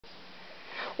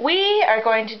we are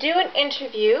going to do an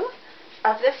interview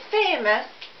of the famous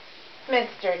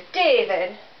Mr.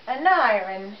 David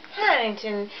Aneurin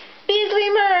Hannington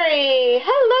Beasley-Murray.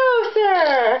 Hello,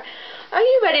 sir. Are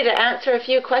you ready to answer a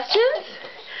few questions?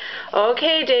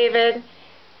 Okay, David.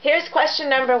 Here's question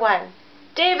number 1.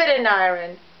 David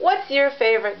Aneurin, what's your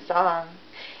favorite song?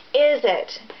 Is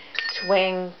it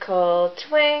Twinkle,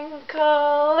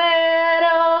 Twinkle,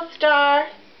 Little Star?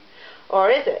 Or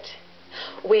is it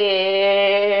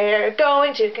We're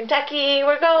going to Kentucky,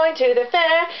 we're going to the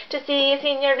fair to see a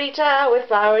senorita with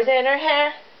flowers in her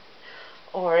hair?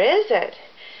 Or is it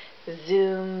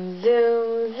Zoom,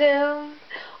 zoom, zoom,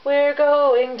 we're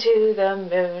going to the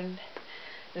moon?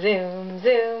 Zoom,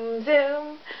 zoom,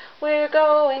 zoom, we're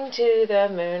going to the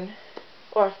moon.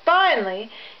 Or finally,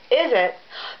 is it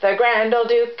the Grand Old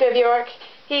Duke of York?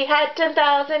 He had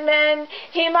 10,000 men.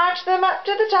 He marched them up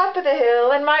to the top of the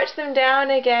hill and marched them down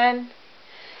again.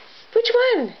 Which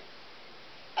one?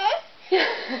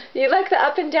 You like the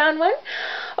up and down one?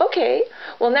 Okay.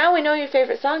 Well, now we know your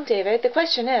favorite song, David. The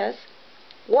question is,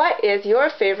 what is your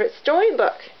favorite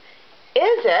storybook?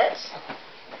 Is it,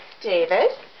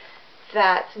 David,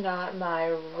 That's Not My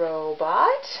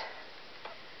Robot?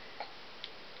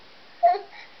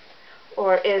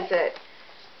 Or is it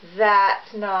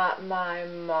That's Not My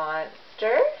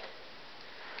Monster?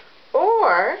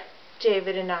 Or,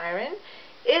 David Aneurin,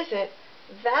 is it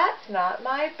That's Not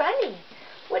My Bunny?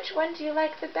 Which one do you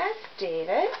like the best,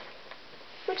 David?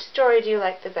 Which story do you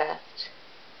like the best?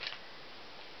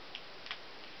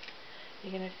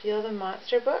 You're going to feel the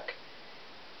monster book?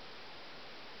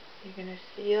 You're going to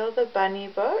feel the bunny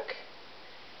book?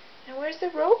 And where's the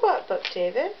robot book,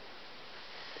 David?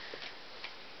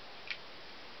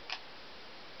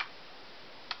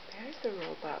 There's the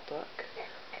robot book.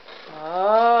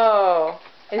 Oh,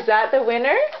 is that the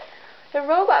winner? The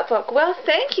robot book. Well,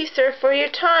 thank you, sir, for your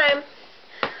time.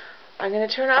 I'm going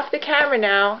to turn off the camera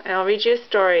now, and I'll read you a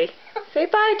story. Say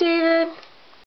bye, David.